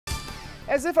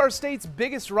As if our state's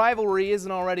biggest rivalry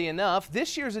isn't already enough,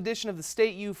 this year's edition of the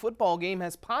State U football game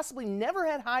has possibly never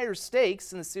had higher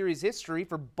stakes in the series history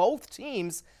for both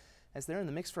teams, as they're in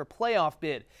the mix for a playoff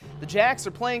bid. The Jacks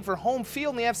are playing for home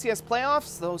field in the FCS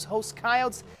playoffs. Those host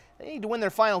Coyotes, they need to win their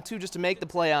final two just to make the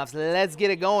playoffs. Let's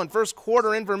get it going. First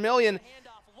quarter in Vermillion.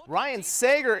 Ryan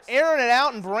Sager airing it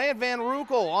out, and Brant Van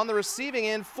Roekel on the receiving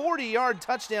end. 40-yard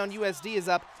touchdown. USD is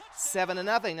up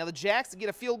 7-0. Now the Jacks get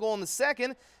a field goal in the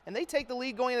second, and they take the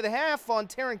lead going into the half on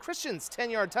Taryn Christian's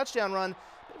 10-yard touchdown run.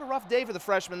 Bit of a rough day for the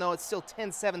freshman, though. It's still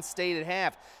 10-7 State at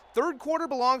half. Third quarter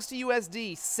belongs to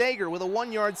USD. Sager with a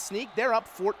 1-yard sneak. They're up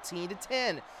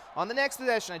 14-10. On the next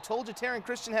possession, I told you Taryn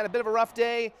Christian had a bit of a rough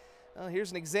day. Well,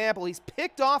 here's an example. He's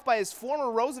picked off by his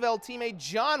former Roosevelt teammate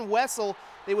John Wessel.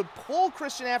 They would pull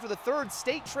Christian after the third.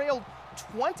 State trailed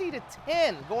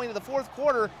 20-10 going to the fourth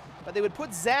quarter, but they would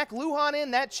put Zach Lujan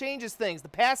in. That changes things. The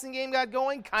passing game got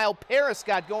going. Kyle Paris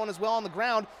got going as well on the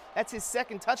ground. That's his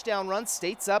second touchdown run.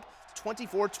 State's up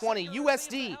 24-20.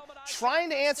 USD trying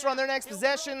to answer on their next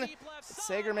possession, but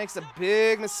Sager makes a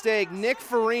big mistake. Nick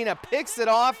Farina picks it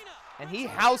off, and he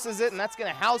houses it, and that's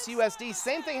going to house USD.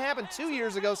 Same thing happened 2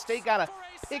 years ago. State got a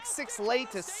pick six late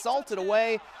to salt it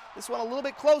away. This one a little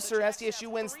bit closer. SDSU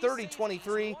wins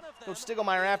 30-23. Coach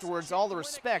Stiglmeyer afterwards, all the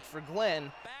respect for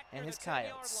Glenn and his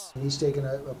Coyotes. He's taken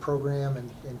a program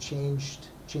and changed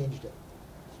it.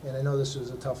 And I know this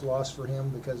was a tough loss for him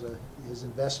because of his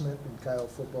investment in Coyote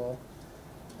football.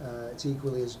 It's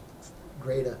equally as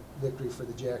great a victory for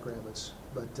the Jackrabbits.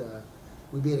 But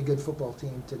we beat a good football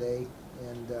team today,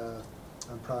 and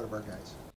I'm proud of our guys.